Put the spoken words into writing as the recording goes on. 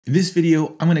In this video,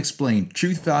 I'm going to explain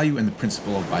truth value and the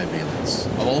principle of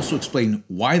bivalence. I'll also explain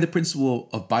why the principle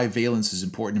of bivalence is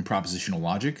important in propositional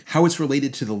logic, how it's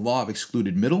related to the law of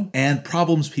excluded middle, and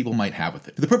problems people might have with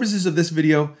it. For the purposes of this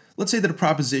video, let's say that a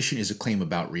proposition is a claim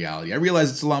about reality. I realize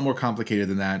it's a lot more complicated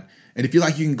than that, and if you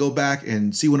like, you can go back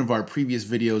and see one of our previous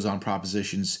videos on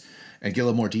propositions and get a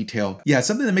little more detail. Yeah, it's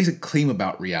something that makes a claim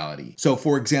about reality. So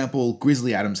for example,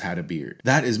 Grizzly Adams had a beard.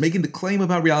 That is making the claim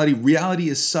about reality. Reality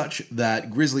is such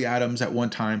that Grizzly Adams at one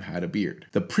time had a beard.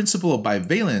 The principle of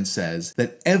bivalence says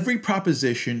that every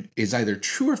proposition is either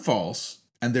true or false,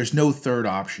 and there's no third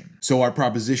option. So our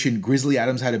proposition, Grizzly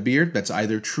Adams had a beard, that's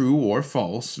either true or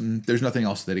false, and there's nothing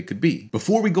else that it could be.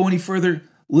 Before we go any further,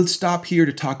 let's stop here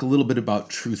to talk a little bit about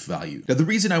truth value. Now, the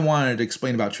reason I wanted to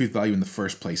explain about truth value in the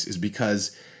first place is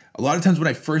because a lot of times when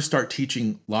I first start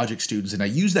teaching logic students and I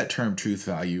use that term truth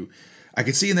value, I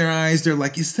can see in their eyes, they're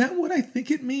like, is that what I think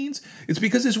it means? It's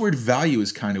because this word value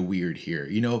is kind of weird here.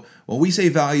 You know, when we say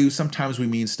value, sometimes we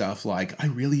mean stuff like, I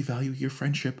really value your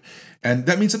friendship. And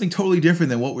that means something totally different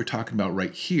than what we're talking about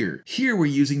right here. Here, we're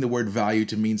using the word value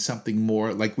to mean something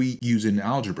more like we use in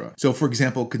algebra. So for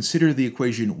example, consider the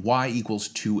equation y equals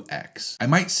 2x. I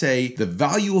might say the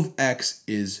value of x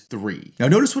is 3. Now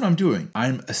notice what I'm doing.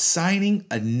 I'm assigning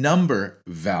a number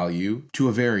value to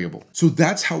a variable. So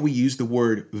that's how we use the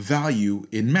word value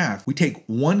in math. We take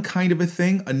one kind of a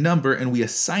thing, a number, and we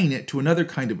assign it to another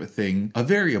kind of a thing, a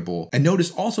variable. And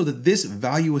notice also that this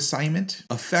value assignment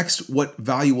affects what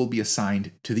value will be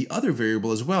assigned to the other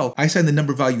variable as well. I assign the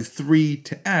number value 3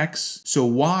 to x, so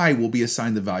y will be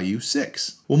assigned the value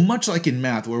 6. Well, much like in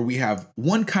math where we have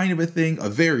one kind of a thing, a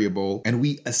variable, and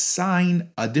we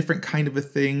assign a different kind of a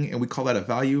thing and we call that a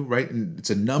value, right? And it's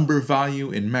a number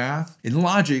value in math. In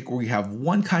logic, where we have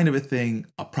one kind of a thing,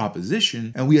 a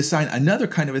proposition, and we assign another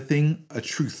kind of a thing, a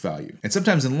truth value. And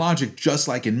sometimes in logic, just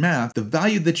like in math, the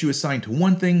value that you assign to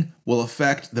one thing will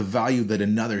affect the value that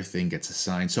another thing gets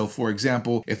assigned. So for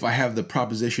example, if I have the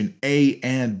proposition A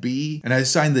and B, and I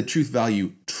assign the truth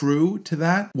value true to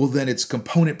that, well then its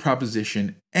component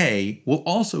proposition A will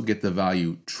also get the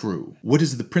value true. What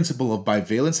does the principle of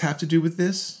bivalence have to do with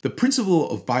this? The principle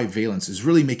of bivalence is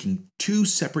really making two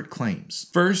separate claims.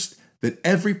 First, that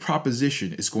every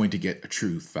proposition is going to get a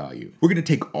truth value. We're going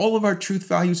to take all of our truth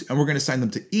values and we're going to assign them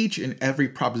to each and every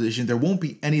proposition. There won't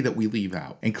be any that we leave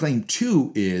out. And claim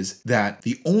 2 is that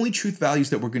the only truth values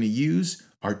that we're going to use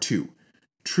are two,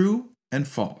 true and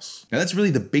false. Now that's really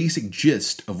the basic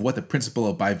gist of what the principle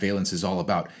of bivalence is all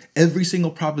about. Every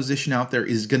single proposition out there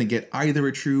is going to get either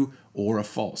a true or a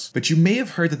false. But you may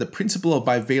have heard that the principle of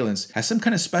bivalence has some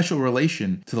kind of special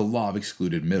relation to the law of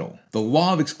excluded middle. The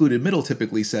law of excluded middle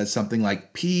typically says something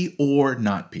like P or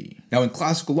not P. Now in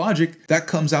classical logic, that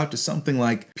comes out to something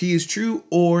like P is true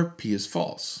or P is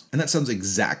false. And that sounds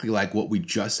exactly like what we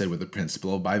just said with the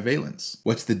principle of bivalence.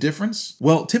 What's the difference?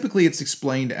 Well, typically it's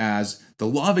explained as the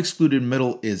law of excluded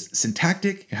middle is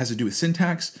syntactic, it has to do with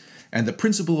syntax, and the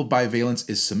principle of bivalence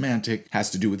is semantic, has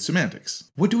to do with semantics.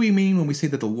 What do we mean when we say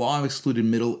that the law of excluded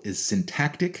middle is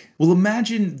syntactic? Well,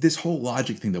 imagine this whole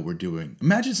logic thing that we're doing.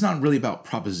 Imagine it's not really about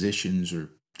propositions or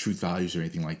truth values or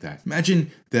anything like that.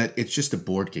 Imagine that it's just a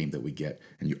board game that we get,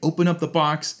 and you open up the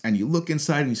box and you look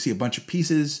inside and you see a bunch of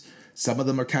pieces. Some of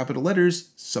them are capital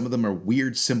letters, some of them are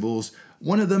weird symbols.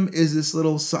 One of them is this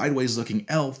little sideways looking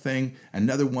L thing.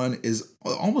 Another one is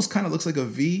almost kind of looks like a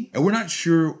V. And we're not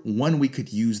sure when we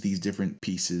could use these different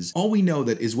pieces. All we know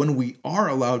that is when we are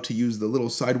allowed to use the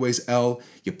little sideways L,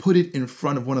 you put it in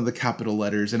front of one of the capital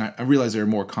letters. And I realize there are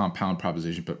more compound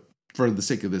propositions, but for the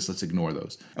sake of this, let's ignore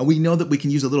those. And we know that we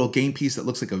can use a little game piece that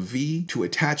looks like a V to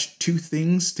attach two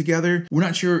things together. We're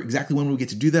not sure exactly when we get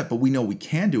to do that, but we know we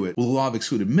can do it. Well, the law of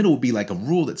excluded middle would be like a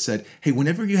rule that said, hey,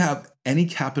 whenever you have any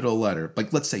capital letter,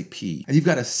 like let's say P, and you've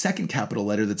got a second capital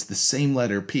letter that's the same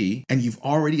letter P, and you've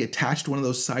already attached one of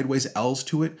those sideways L's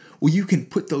to it, well, you can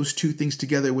put those two things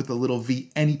together with a little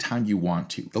V anytime you want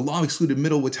to. The law of excluded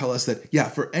middle would tell us that, yeah,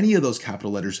 for any of those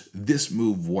capital letters, this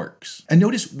move works. And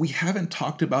notice we haven't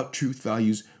talked about truth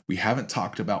values. We haven't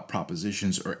talked about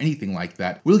propositions or anything like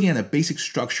that. We're looking at a basic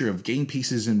structure of game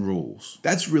pieces and rules.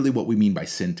 That's really what we mean by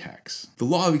syntax. The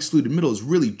law of excluded middle is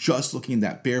really just looking at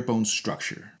that bare bones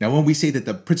structure. Now, when we say that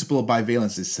the principle of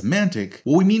bivalence is semantic,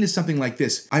 what we mean is something like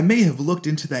this. I may have looked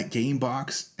into that game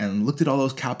box and looked at all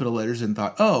those capital letters and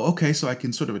thought, oh, okay, so I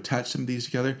can sort of attach some of these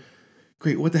together.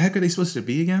 Great, what the heck are they supposed to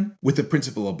be again? With the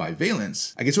principle of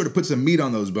bivalence, I can sort of put some meat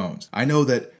on those bones. I know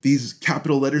that these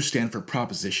capital letters stand for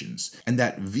propositions, and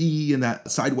that V and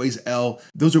that sideways L,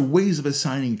 those are ways of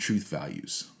assigning truth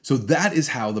values. So that is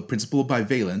how the principle of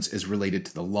bivalence is related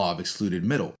to the law of excluded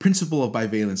middle. Principle of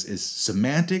bivalence is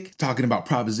semantic, talking about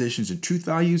propositions and truth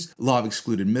values. Law of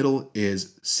excluded middle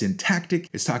is syntactic.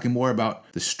 It's talking more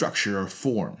about the structure or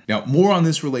form. Now, more on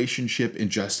this relationship in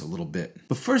just a little bit.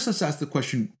 But first, let's ask the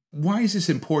question, why is this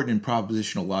important in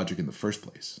propositional logic in the first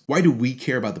place? Why do we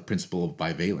care about the principle of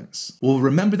bivalence? Well,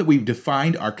 remember that we've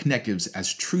defined our connectives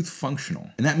as truth functional,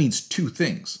 and that means two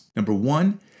things. Number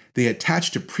one, they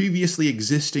attach to previously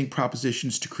existing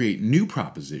propositions to create new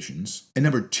propositions. And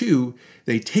number two,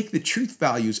 they take the truth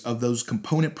values of those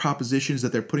component propositions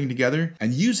that they're putting together,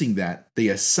 and using that, they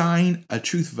assign a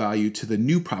truth value to the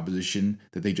new proposition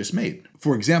that they just made.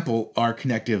 For example, our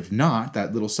connective not,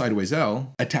 that little sideways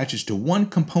L, attaches to one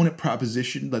component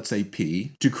proposition, let's say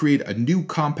P, to create a new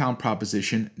compound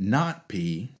proposition, not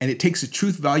P, and it takes the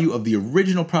truth value of the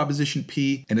original proposition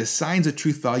P and assigns a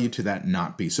truth value to that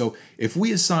not P. So if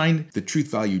we assign the truth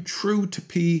value true to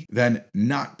P, then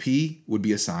not P would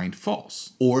be assigned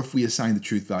false. Or if we assign the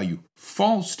truth value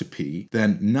false to P,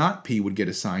 then not P would get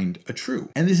assigned a true.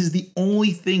 And this is the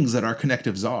only things that our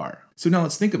connectives are. So now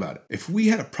let's think about it. If we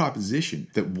had a proposition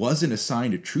that wasn't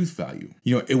assigned a truth value,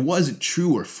 it wasn't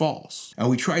true or false, and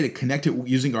we try to connect it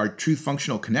using our truth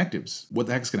functional connectives, what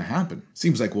the heck's going to happen?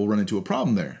 Seems like we'll run into a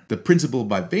problem there. The principle of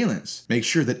bivalence makes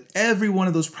sure that every one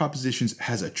of those propositions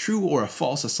has a true or a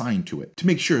false assigned to it to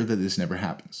make sure that this never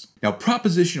happens. Now,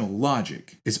 propositional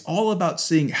logic is all about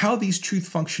seeing how these truth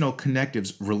functional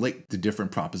connectives relate to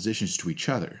different propositions to each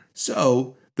other.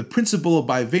 So, the principle of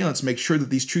bivalence makes sure that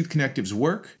these truth connectives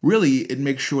work. Really, it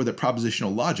makes sure that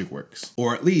propositional logic works.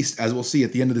 Or at least, as we'll see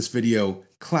at the end of this video,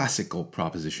 classical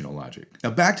propositional logic.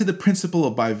 Now back to the principle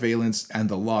of bivalence and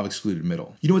the law of excluded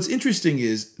middle. What's interesting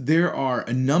is there are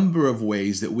a number of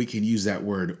ways that we can use that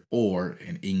word or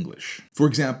in English. For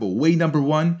example, way number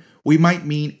one, we might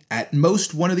mean at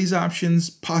most one of these options,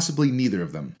 possibly neither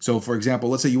of them. So for example,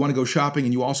 let's say you want to go shopping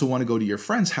and you also want to go to your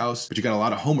friend's house, but you got a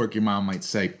lot of homework. Your mom might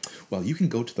say, well, you can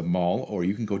go to the mall or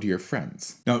you can go to your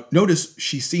friend's. Now notice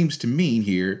she seems to mean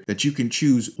here that you can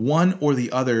choose one or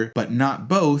the other, but not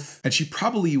both, and she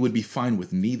probably would be fine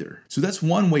with neither. So that's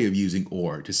one way of using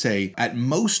or, to say at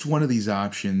most one of these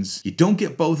options, you don't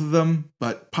get both of them,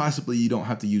 but possibly you don't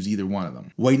have to use either one of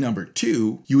them. Way number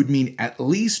two, you would mean at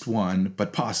least one,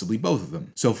 but possibly both of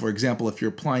them. So for example, if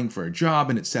you're applying for a job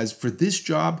and it says for this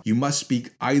job, you must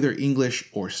speak either English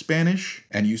or Spanish,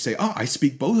 and you say, oh, I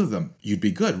speak both of them, you'd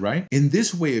be good, right? In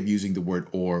this way of using the word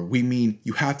or, we mean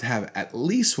you have to have at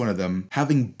least one of them.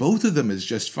 Having both of them is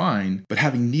just fine, but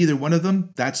having neither one of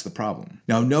them, that's the problem.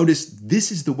 Now notice this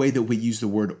is the way that we use the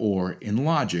word or in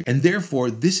logic, and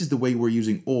therefore this is the way we're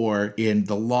using or in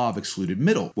the law of excluded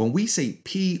middle. When we say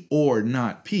P or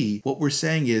not P, what we're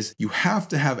saying is you have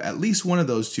to have at least one of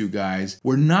those two guys.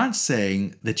 We're not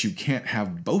saying that you can't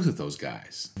have both of those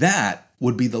guys. That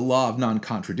would be the law of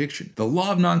non-contradiction. The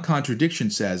law of non-contradiction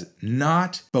says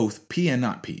not both P and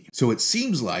not P. So it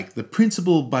seems like the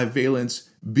principle of bivalence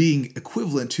being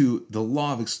equivalent to the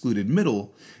law of excluded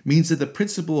middle means that the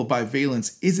principle of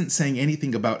bivalence isn't saying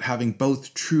anything about having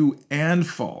both true and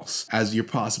false as your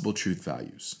possible truth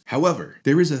values. However,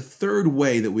 there is a third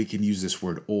way that we can use this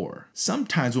word or.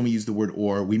 Sometimes when we use the word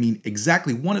or, we mean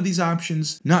exactly one of these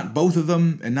options, not both of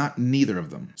them, and not neither of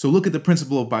them. So look at the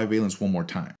principle of bivalence one more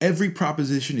time. Every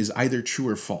proposition is either true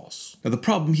or false. Now the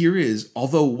problem here is,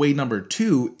 although way number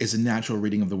two is a natural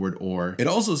reading of the word or, it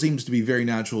also seems to be very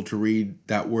natural to read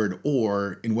that word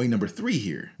or in way number three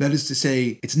here. That is to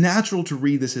say, it's natural to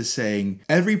read this as saying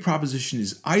every proposition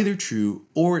is either true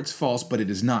or it's false, but it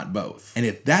is not both. And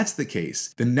if that's the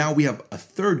case, then now we have a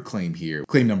third claim here.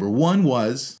 Claim number one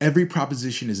was every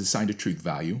proposition is assigned a truth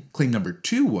value. Claim number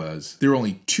two was there are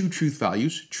only two truth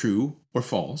values, true or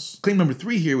false. Claim number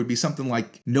three here would be something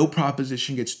like no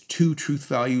proposition gets two truth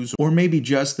values, or maybe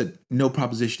just that no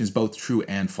proposition is both true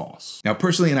and false. Now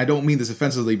personally, and I don't mean this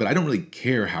offensively, but I don't really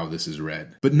care how this is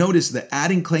read. But notice that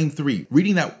adding claim three,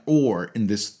 reading that or in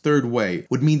this third way,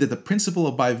 would mean that the principle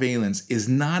of bivalence is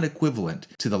not equivalent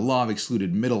to the law of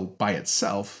excluded middle by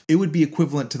itself. It would be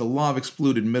equivalent to the law of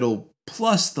excluded middle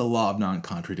plus the law of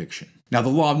non-contradiction. Now, the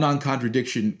law of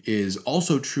non-contradiction is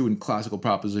also true in classical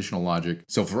propositional logic,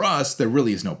 so for us, there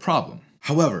really is no problem.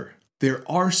 However, There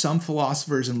are some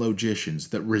philosophers and logicians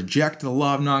that reject the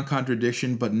law of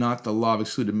non-contradiction but not the law of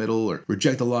excluded middle, or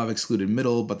reject the law of excluded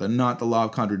middle but not the law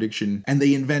of contradiction, and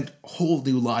they invent whole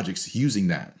new logics using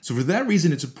that. So for that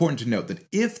reason, it's important to note that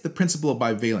if the principle of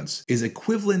bivalence is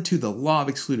equivalent to the law of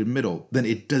excluded middle, then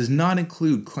it does not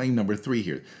include claim number 3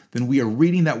 here. Then we are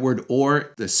reading that word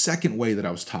or the second way that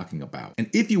I was talking about. And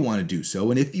if you want to do so,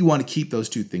 and if you want to keep those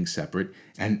two things separate,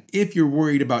 and if you're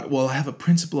worried about, well, I have a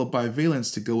principle of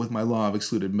bivalence to go with my law of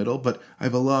excluded middle, but I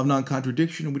have a law of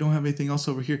non-contradiction and we don't have anything else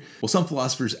over here. Well, some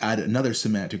philosophers add another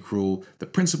semantic rule, the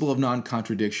principle of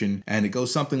non-contradiction, and it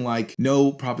goes something like,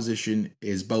 no proposition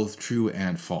is both true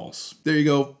and false. There you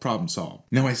go, problem solved.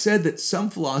 Now, I said that some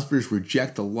philosophers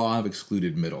reject the law of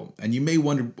excluded middle, and you may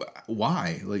wonder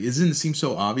why. Like, doesn't it seem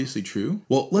so obviously true?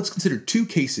 Well, let's consider 2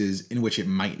 cases in which it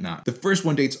might not. The first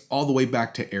one dates all the way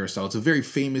back to Aristotle. It's a very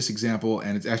famous example,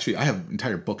 and it's actually, I have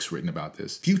entire books written about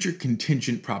this. Future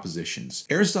contingent propositions.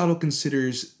 Aristotle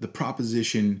considers the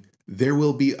proposition, there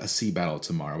will be a sea battle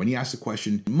tomorrow. And he asks the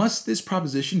question, must this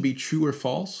proposition be true or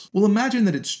false? Well, imagine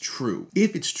that it's true.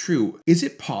 If it's true, is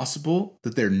it possible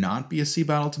that there not be a sea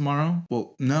battle tomorrow?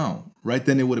 Well, no, right?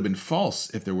 Then it would have been false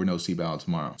if there were no sea battle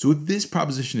tomorrow. So if this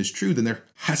proposition is true, then there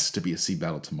has to be a sea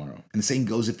battle tomorrow. And the same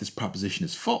goes if this proposition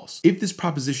is false. If this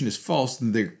proposition is false,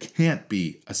 then there can't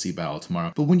be a sea battle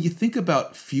tomorrow. But when you think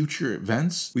about future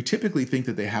events, we typically think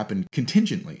that they happen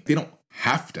contingently. They don't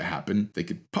have to happen. They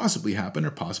could possibly happen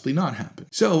or possibly not happen.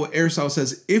 So Aristotle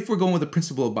says, if we're going with the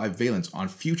principle of bivalence on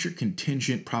future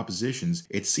contingent propositions,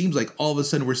 it seems like all of a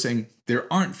sudden we're saying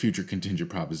there aren't future contingent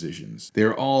propositions.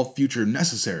 They're all future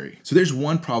necessary. So there's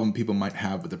one problem people might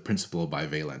have with the principle of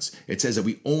bivalence. It says that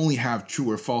we only have true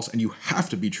or false, and you have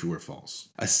to be true or false.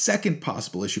 A second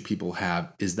possible issue people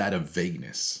have is that of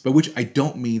vagueness, by which I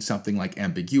don't mean something like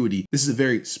ambiguity. This is a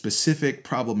very specific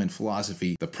problem in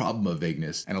philosophy, the problem of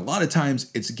vagueness, and a lot of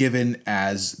times it's given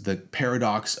as the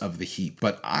paradox of the heap.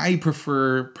 But I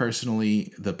prefer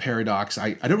personally the paradox.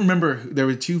 I don't remember, there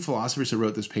were 2 philosophers who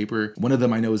wrote this paper. One of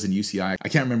them I know is in UCI. I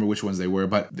can't remember which ones they were,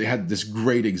 but they had this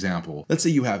great example. Let's say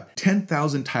you have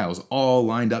 10,000 tiles all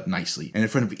lined up nicely, and in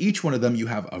front of each one of them you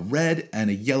have a red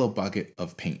and a yellow bucket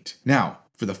of paint. Now,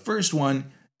 for the first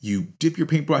one, you dip your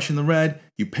paintbrush in the red,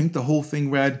 you paint the whole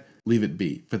thing red, leave it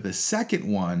be. For the second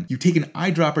one, you take an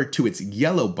eyedropper to its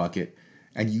yellow bucket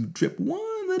and you drip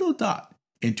one little dot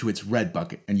into its red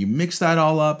bucket, and you mix that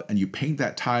all up and you paint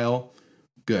that tile.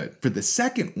 Good. For the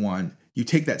second one, you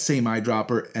take that same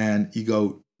eyedropper and you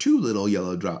go 2 little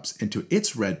yellow drops into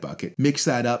its red bucket, mix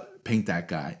that up, paint that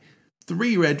guy.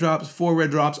 3 red drops, 4 red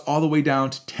drops, all the way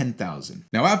down to 10,000.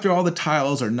 Now, after all the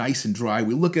tiles are nice and dry,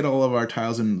 we look at all of our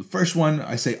tiles, and the first one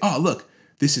I say, oh, look,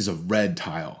 this is a red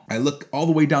tile. I look all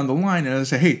the way down the line and I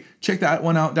say, hey, check that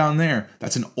one out down there.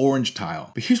 That's an orange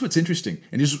tile. But here's what's interesting,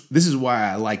 and this is why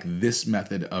I like this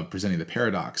method of presenting the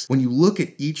paradox. When you look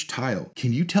at each tile,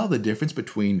 can you tell the difference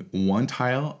between one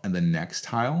tile and the next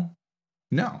tile?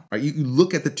 No, right? You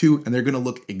look at the 2 and they're going to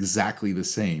look exactly the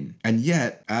same. And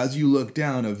yet, as you look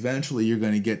down, eventually you're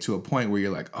going to get to a point where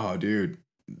you're like, oh, dude,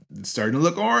 it's starting to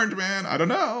look orange, man. I don't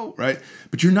know, right?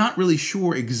 But you're not really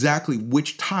sure exactly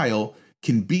which tile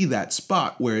can be that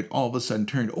spot where it all of a sudden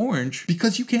turned orange,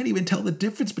 because you can't even tell the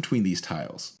difference between these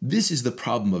tiles. This is the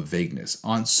problem of vagueness.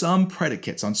 On some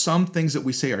predicates, on some things that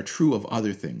we say are true of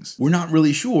other things, we're not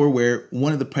really sure where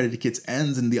one of the predicates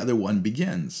ends and the other one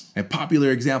begins. And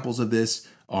popular examples of this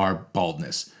are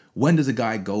baldness. When does a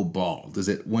guy go bald? Is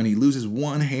it when he loses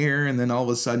one hair and then all of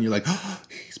a sudden you're like, oh,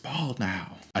 he's bald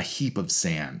now? A heap of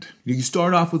sand. You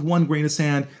start off with 1 grain of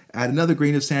sand, add another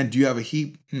grain of sand. Do you have a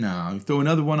heap? No. You throw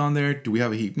another one on there. Do we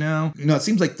have a heap now? No, it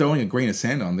seems like throwing a grain of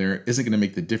sand on there isn't going to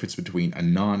make the difference between a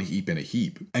non-heap and a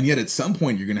heap. And yet at some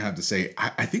point you're going to have to say,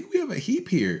 I think we have a heap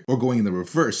here. Or going in the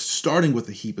reverse, starting with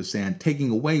a heap of sand, taking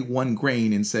away 1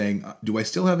 grain and saying, do I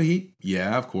still have a heap?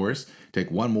 Yeah, of course. Take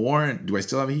 1 more. Do I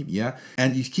still have a heap? Yeah.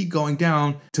 And you keep going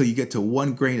down till you get to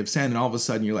 1 grain of sand, and all of a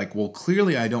sudden you're like, well,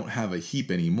 clearly I don't have a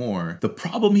heap anymore. The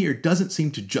problem here doesn't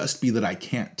seem to just be that I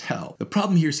can't tell. The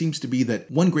problem here seems to be that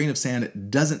 1 grain of sand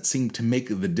doesn't seem to make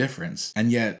the difference.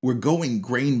 And yet we're going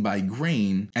grain by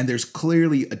grain, and there's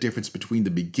clearly a difference between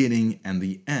the beginning and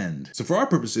the end. So for our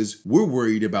purposes, we're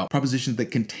worried about propositions that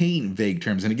contain vague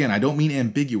terms. And again, I don't mean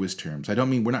ambiguous terms. I don't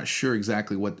mean we're not sure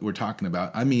exactly what we're talking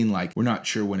about. I mean like we're not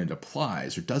sure when it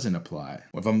applies or doesn't apply.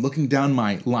 If I'm looking down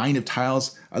my line of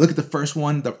tiles, I look at the first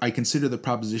one, that I consider the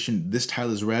proposition, this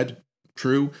tile is red,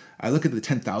 true. I look at the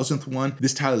 10,000th one,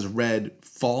 this tile is red,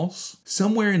 false.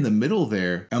 Somewhere in the middle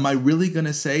there, am I really going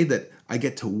to say that I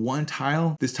get to one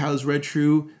tile, this tile is read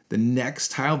true. The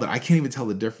next tile that I can't even tell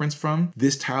the difference from,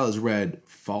 this tile is read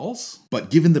false. But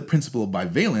given the principle of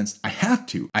bivalence, I have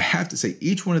to say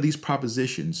each one of these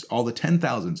propositions, all the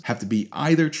 10,000s, have to be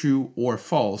either true or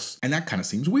false, and that kind of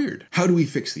seems weird. How do we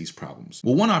fix these problems?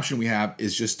 Well, one option we have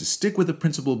is just to stick with the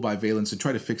principle of bivalence and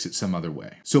try to fix it some other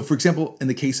way. So for example, in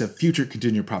the case of future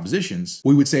contingent propositions,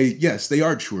 we would say, yes, they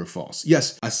are true or false.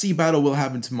 Yes, a sea battle will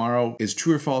happen tomorrow is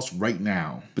true or false right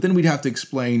now. But then we'd have to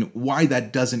explain why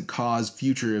that doesn't cause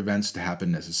future events to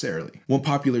happen necessarily. One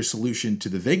popular solution to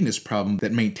the vagueness problem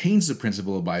that maintains the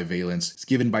principle of bivalence is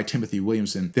given by Timothy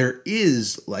Williamson. There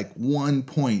is like one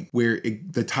point where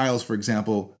the tiles, for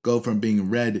example, go from being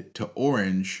red to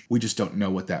orange. We just don't know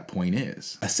what that point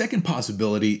is. A second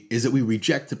possibility is that we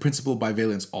reject the principle of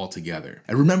bivalence altogether.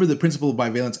 And remember, the principle of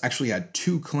bivalence actually had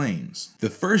two claims. The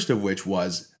first of which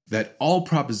was that all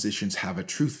propositions have a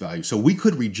truth value. So we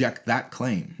could reject that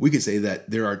claim. We could say that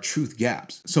there are truth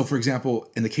gaps. So for example,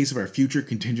 in the case of our future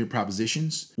contingent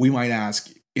propositions, we might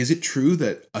ask, is it true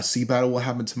that a sea battle will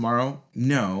happen tomorrow?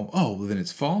 No. Oh, well then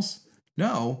it's false?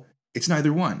 No, it's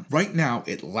neither one. Right now,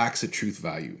 it lacks a truth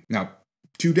value. Now,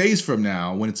 2 days from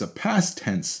now, when it's a past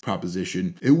tense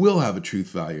proposition, it will have a truth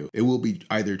value. It will be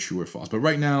either true or false, but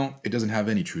right now, it doesn't have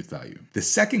any truth value. The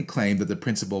second claim that the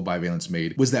principle of bivalence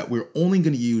made was that we're only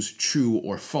going to use true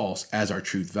or false as our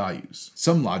truth values.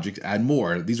 Some logics add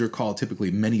more. These are called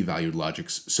typically many-valued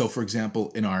logics. So for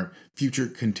example, in our future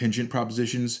contingent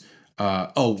propositions, Jan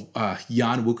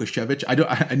Łukasiewicz,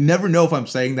 I never know if I'm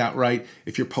saying that right.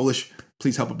 If you're Polish,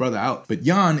 please help a brother out. But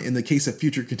Jan, in the case of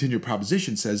future contingent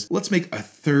proposition, says, let's make a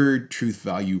third truth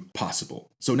value possible.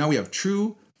 So now we have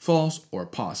true, false, or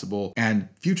possible, and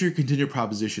future contingent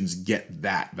propositions get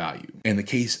that value. In the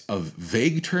case of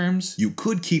vague terms, you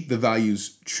could keep the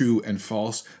values true and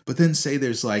false, but then say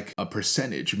there's like a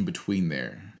percentage in between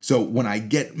there. So when I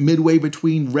get midway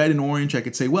between red and orange, I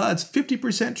could say, well, it's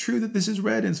 50% true that this is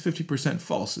red and it's 50%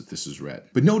 false that this is red.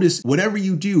 But notice, whatever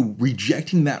you do,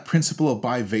 rejecting that principle of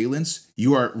bivalence,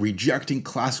 you are rejecting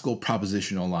classical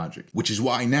propositional logic, which is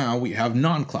why now we have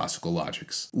non-classical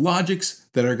logics. Logics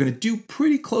that are going to do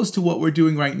pretty close to what we're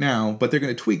doing right now, but they're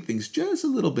going to tweak things just a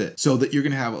little bit so that you're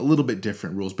going to have a little bit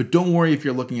different rules. But don't worry if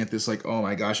you're looking at this like, oh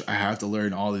my gosh, I have to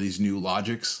learn all of these new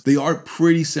logics. They are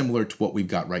pretty similar to what we've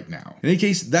got right now. In any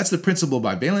case, that's the principle of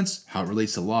bivalence, how it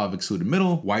relates to the law of excluded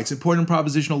middle, why it's important in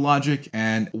propositional logic,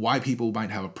 and why people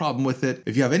might have a problem with it.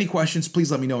 If you have any questions,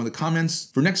 please let me know in the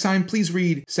comments. For next time, please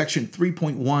read section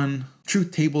 3.1,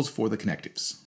 Truth Tables for the Connectives.